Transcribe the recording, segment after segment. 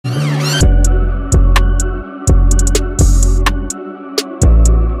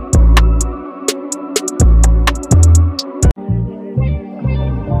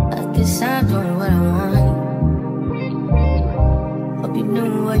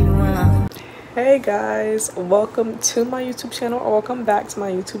Hey guys, welcome to my YouTube channel, or welcome back to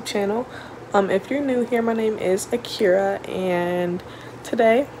my YouTube channel. If you're new here, my name is Akeirraa, and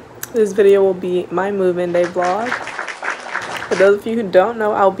today this video will be my move-in day vlog. For those of you who don't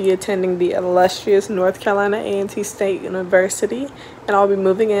know, I'll be attending the illustrious North Carolina A&T State University, and I'll be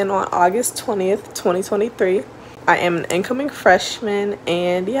moving in on August 20th, 2023. I am an incoming freshman,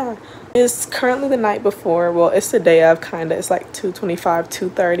 and yeah, it's currently the night before. Well, it's the day of, kinda. It's like 2:25,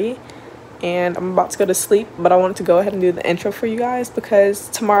 2:30, and I'm about to go to sleep, but I wanted to go ahead and do the intro for you guys because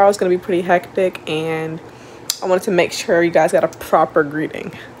tomorrow is going to be pretty hectic, and I wanted to make sure you guys got a proper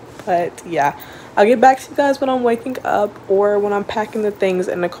greeting. But yeah, I'll get back to you guys when I'm waking up or when I'm packing the things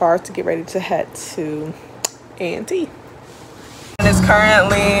in the car to get ready to head to A&T. And it's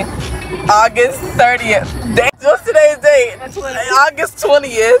currently August 30th. What's today's date? August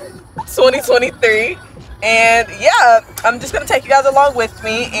 20th, 2023. And yeah, I'm just gonna take you guys along with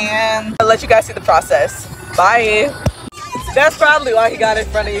me and I'll let you guys see the process. Bye. That's probably why he got in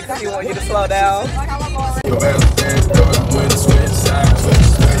front of you, because he wants you to slow down.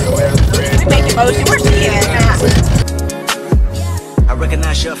 I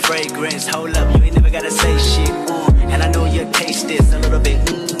recognize your fragrance. Hold up, you ain't never gotta say shit. And I know your taste is a little bit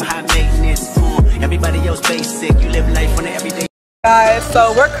high maintenance. Everybody else basic. You live life on it every day. Guys,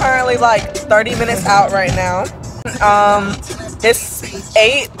 so we're currently like 30 minutes out right now. It's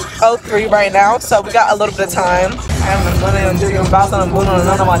 8:03 right now, so we got a little bit of time. I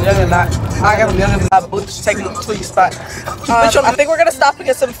think we're gonna stop and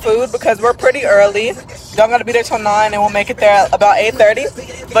get some food because we're pretty early. Y'all gotta be there till 9 and we'll make it there at about 8:30.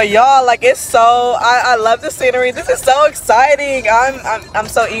 But y'all, like, it's so I love the scenery. This is so exciting. I'm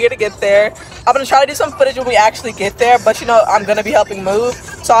so eager to get there. I'm gonna try to do some footage when we actually get there, but you know I'm gonna be helping move,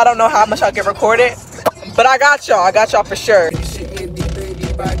 so I don't know how much I'll get recorded. But I got y'all for sure.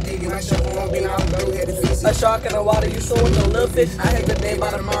 A shark in the water, you saw with the little fish. I had the day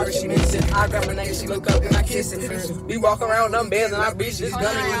by the Mars, she missing. I grab her neck, she look up and I kiss it. We walk around them beds and I reach this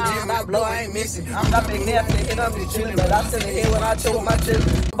gun and jam, I blow, I ain't missing. I'm not big here, thinking I'm just chilling, but I'm sitting here when I chill with my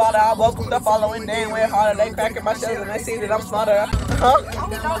children. About I woke up the following day and went harder. They cracking my shells and they see that I'm smarter. Huh?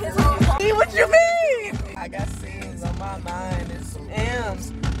 What you mean? I got scenes on my mind and some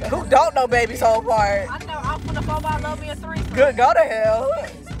M's. Who don't know Baby's whole part? I know, I'm finna fall by love me a 3. Good, go to hell.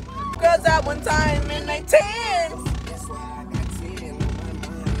 Girls at one time in their 10s.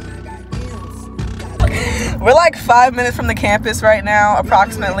 We're like 5 minutes from the campus right now,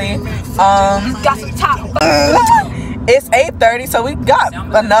 approximately. Got some top. It's 8:30, so we got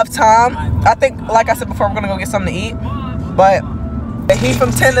enough time. I think, like I said before, we're gonna go get something to eat. But he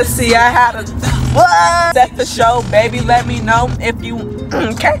from Tennessee, I had a set the show, baby. Let me know if you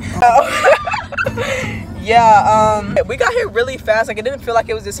okay. Yeah, we got here really fast. Like, it didn't feel like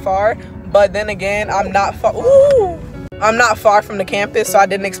it was this far, but then again, I'm not far from the campus, so I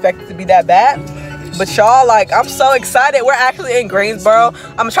didn't expect it to be that bad. But y'all, like, I'm so excited. We're actually in Greensboro.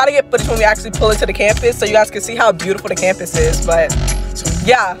 I'm gonna try to get footage when we actually pull into the campus so you guys can see how beautiful the campus is. But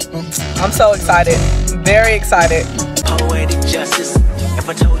yeah, I'm so excited, very excited. Poetic justice. If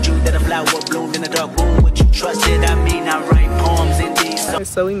I told you that a flower bloomed in a dark room, would you trust it? I mean, I write poems in these.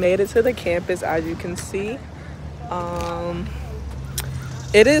 So we made it to the campus, as you can see.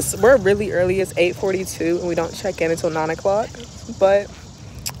 We're really early. It's 8:42 and we don't check in until 9 o'clock. But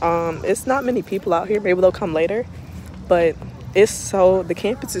it's not many people out here. Maybe they'll come later. But the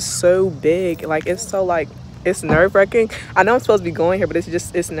campus is so big. Like, it's nerve-wracking. I know I'm supposed to be going here, but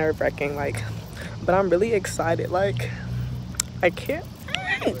it's nerve-wracking. Like, but I'm really excited. Like, I can't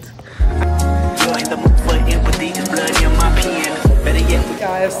wait.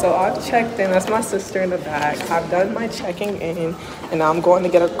 Guys, so I've checked in. That's my sister in the back. I've done my checking in, and now I'm going to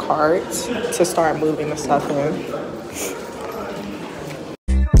get a cart to start moving the stuff in.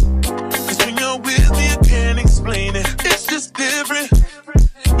 When you're with me, I can't explain it. It's just different.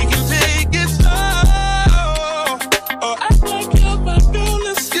 We can take it slow. Or act like you're my girl.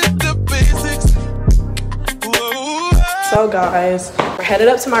 Let's get the basics. Whoa. So guys, we're headed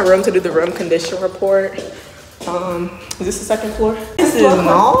up to my room to do the room condition report. Is this the second floor? This is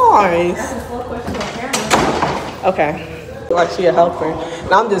nice. Okay. Like she a helper.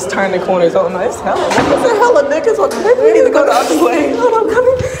 Now I'm just turning corners. Oh no, it's hella niggas on this. We need to go the other way. Hold on,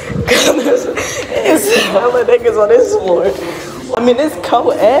 it's hella niggas on this floor. I mean, it's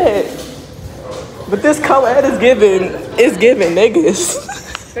co-ed. But this co-ed is giving niggas.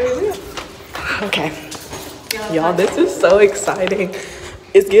 Okay. Y'all, this is so exciting.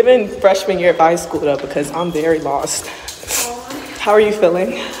 It's giving freshman year of high school though, because I'm very lost. How are you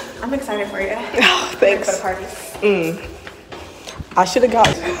feeling? I'm excited for you. Oh, thanks. For the party. I should have got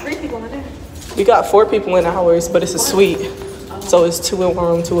 3 people in there. we got 4 people in ours, but it's a suite. So it's 2 in one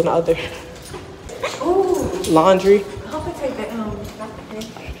room, 2 in the other. Ooh. Laundry. I hope I take that.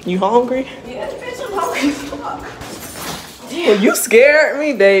 You hungry? Yeah, bitch, I'm hungry. Well, you scared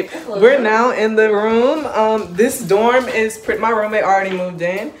me, babe. We're now in the room. This dorm is my roommate already moved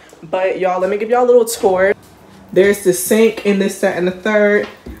in, but y'all, let me give y'all a little tour. There's the sink in this set and the third.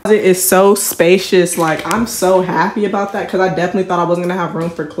 It is so spacious. Like, I'm so happy about that because I definitely thought I wasn't gonna have room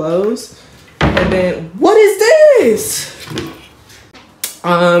for clothes. And then, what is this?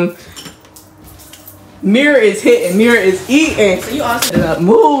 Mirror is hitting, mirror is eating. So you also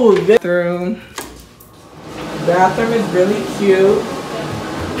move. Bathroom. Bathroom is really cute.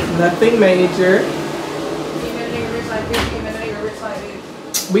 Nothing major.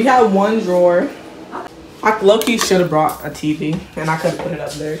 We have 1 drawer. I low-key should have brought a TV and I could have put it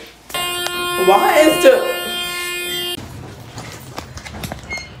up there. Why is the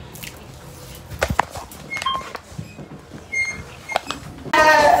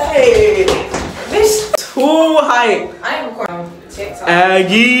hey, this too hype. I am recording TikTok.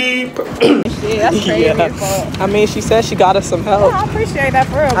 Aggie. Yeah, that's crazy. Yeah. I mean, she said she got us some help. Yeah, I appreciate that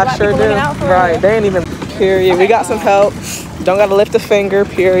for real. I sure do. Right, they ain't even. Period. We got some help. Don't gotta lift a finger.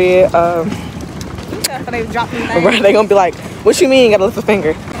 Period. They drop me name. Right, they gonna be like, "What you mean? You gotta lift a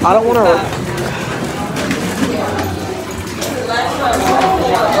finger?" I don't want to.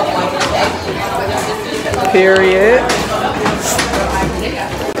 Period.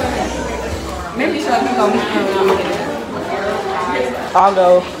 Maybe you should go. I'll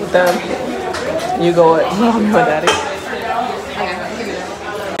go with them. You go with mommy and daddy.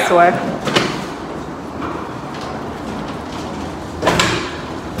 This way.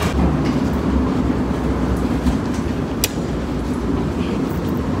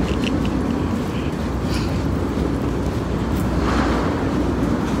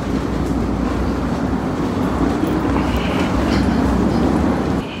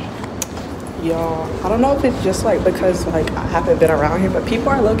 Y'all, I don't know if it's just like because like I haven't been around here, but people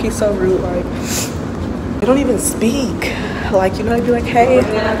are low-key so rude. Like, they don't even speak. Like, you know, they'd be like, "Hey,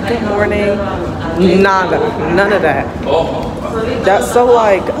 good morning." Nada, none of that. That's so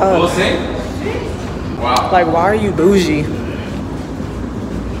like, like, why are you bougie?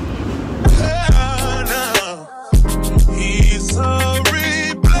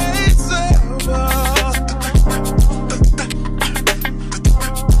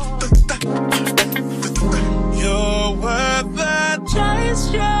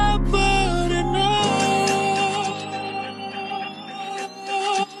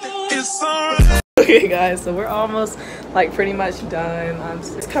 Okay guys, so we're almost like pretty much done.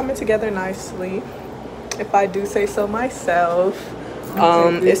 It's coming together nicely, if I do say so myself.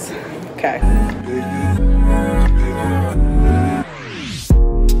 It's okay.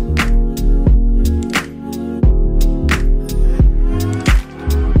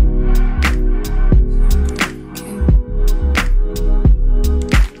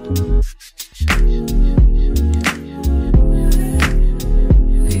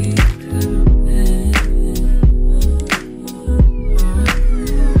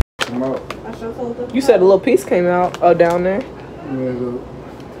 You said a little piece came out. Oh, down there. Yeah, the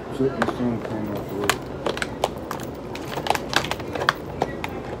stone came out the way.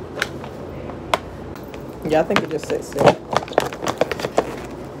 Yeah, I think it just sits there.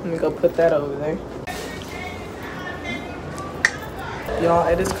 Let me go put that over there. Y'all,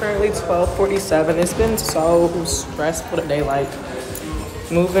 it is currently 12:47. It's been so stressful today. Like,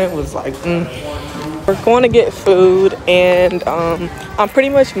 moving was like, We're going to get food, and I'm pretty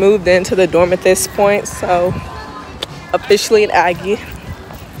much moved into the dorm at this point, so officially an Aggie.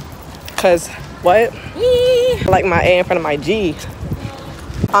 Cause what? I like my A in front of my G.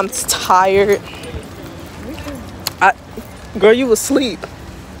 I'm tired. Girl, you was asleep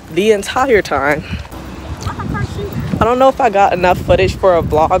the entire time. I don't know if I got enough footage for a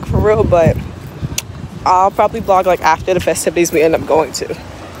vlog for real, but I'll probably vlog like after the festivities we end up going to.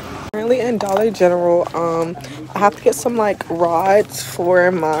 Currently in Dollar General. I have to get some like rods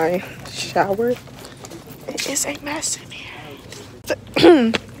for my shower. It is a mess in here.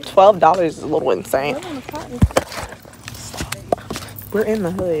 $12 is a little insane. We're in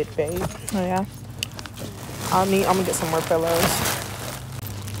the hood, babe. Oh yeah. I'm gonna get some more pillows.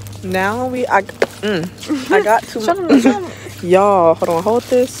 Now I got too much. Y'all, hold on, hold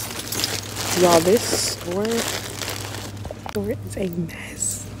this. Y'all, this store is a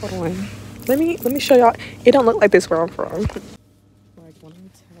mess. Hold on. Let me show y'all. It don't look like this where I'm from. Like when I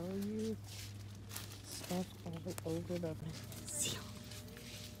tell you stuff all over the place.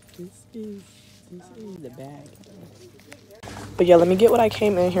 This is the bag. But yeah, let me get what I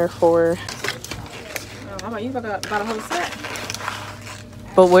came in here for. How about you bought a whole set?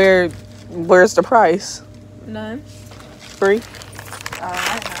 But where's the price? None. Free?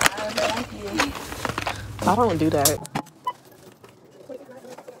 Alright, thank you. I don't do that.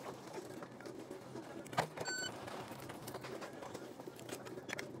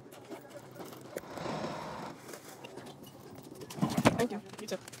 Thank you. You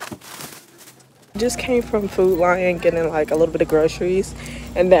too. Just came from Food Lion getting like a little bit of groceries,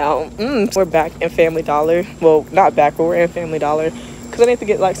 and now we're back in Family Dollar. Well, not back, but we're in Family Dollar because I need to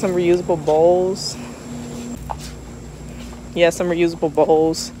get like some reusable bowls. Yeah, some reusable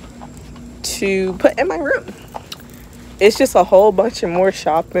bowls to put in my room. It's just a whole bunch of more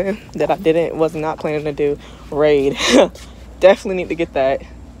shopping that I was not planning to do. Raid. Definitely need to get that.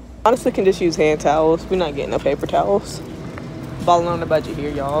 Honestly, can just use hand towels. We're not getting no paper towels. Balling on the budget here,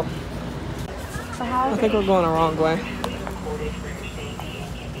 y'all. So how I think we're going the wrong way.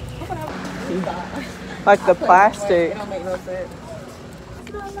 Like the plastic. It don't make no sense.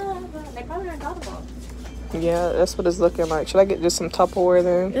 They probably don't got them all. Yeah, that's what it's looking like. Should I get just some Tupperware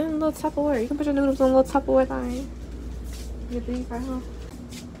then? In a little Tupperware. You can put your noodles in a little Tupperware thing. Get these right home.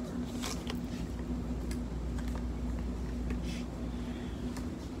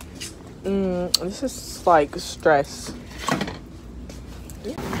 This is like stress.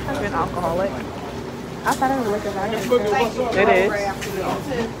 I've been alcoholic. I thought it was liquor. It is.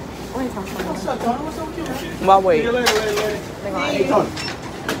 Why wait?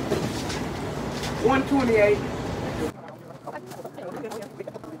 128.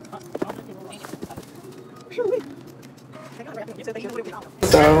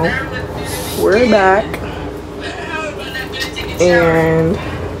 So we're back, and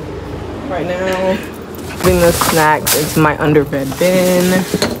right now putting the snacks into my underbed bin.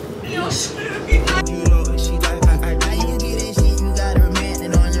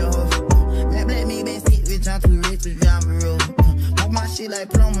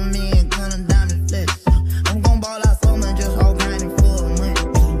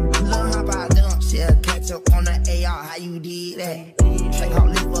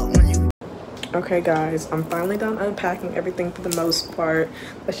 Okay guys, I'm finally done unpacking everything for the most part.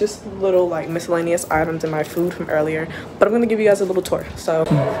 That's just little like miscellaneous items in my food from earlier, but I'm gonna give you guys a little tour. So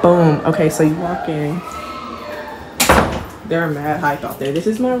boom. Okay, so you walk in, they're mad hype out there. This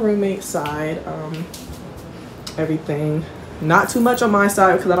is my roommate's side. Everything, not too much on my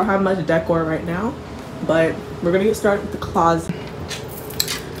side because I don't have much decor right now, but we're gonna get started with the closet.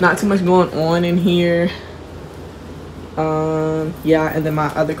 Not too much going on in here. Yeah, and then my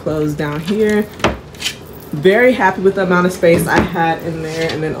other clothes down here. Very happy with the amount of space I had in there.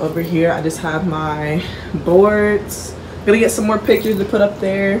 And then over here I just have my boards. Gonna get some more pictures to put up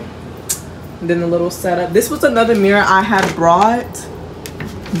there, and then the little setup. This was another mirror I had brought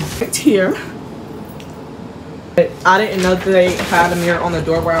right here, but I didn't know that they had a mirror on the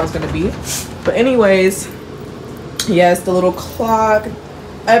door where I was gonna be. But anyways, yes, the little clock,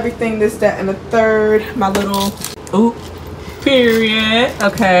 everything, this, that, and the third. My little period.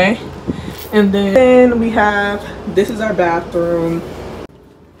 Okay, and then we have, this is our bathroom.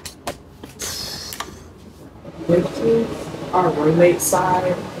 This is our roommate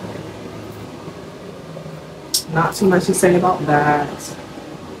side. Not too much to say about that.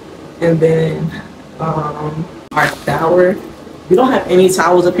 And then our shower. We don't have any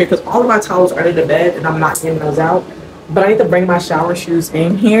towels up here because all of my towels are under the bed and I'm not getting those out, but I need to bring my shower shoes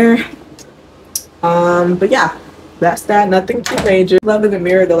in here. But yeah, that's that. Nothing too major. Loving the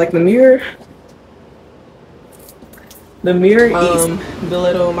mirror though. Like the mirror is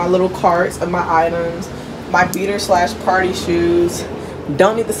my little carts of my items, my beater / party shoes.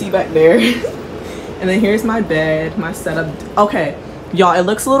 Don't need to see back there. And then here's my bed, my setup. Okay, y'all, it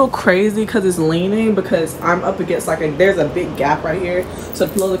looks a little crazy because it's leaning, because I'm up against like there's a big gap right here, so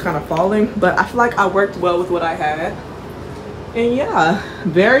the pillows are kind of falling, but I feel like I worked well with what I had. And yeah,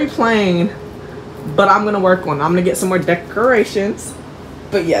 very plain, but I'm gonna work on it. I'm gonna get some more decorations.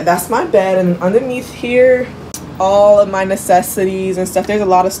 But yeah, that's my bed, and underneath here, all of my necessities and stuff. There's a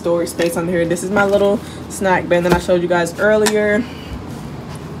lot of storage space under here. This is my little snack bin that I showed you guys earlier.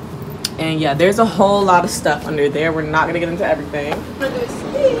 And yeah, there's a whole lot of stuff under there. We're not gonna get into everything.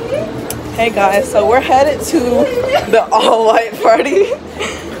 Hey guys, so we're headed to the all-white party.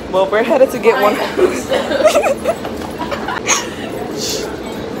 Well, we're headed to get one.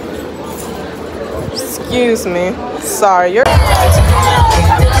 Excuse me. Sorry, you're.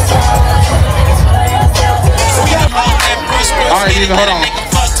 Alright, hold on.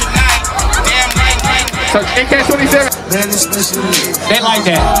 So NCAT 27. They like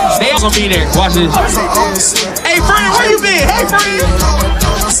that. They all gonna be there. Watch this. Hey friend, where you been? Hey friend.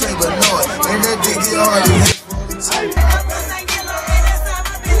 What you say?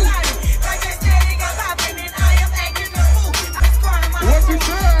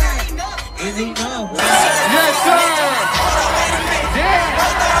 Yes, sir. Yeah.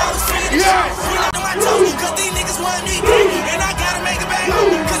 Yeah.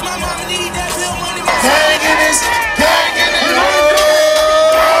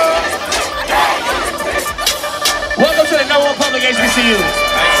 Welcome to the #1 public HBCU.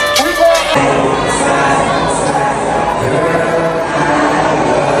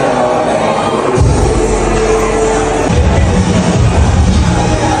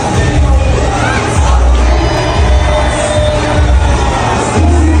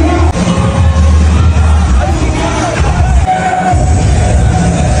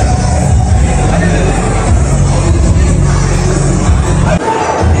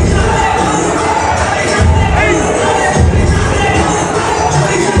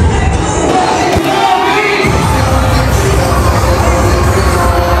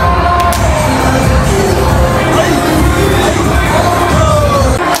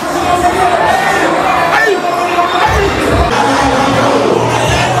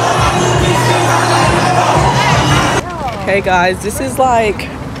 Hey guys, this is like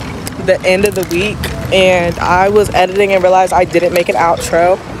the end of the week and I was editing and realized I didn't make an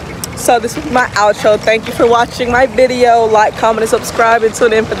outro. So this is my outro. Thank you for watching my video. Like, comment, and subscribe, and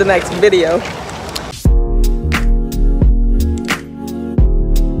tune in for the next video.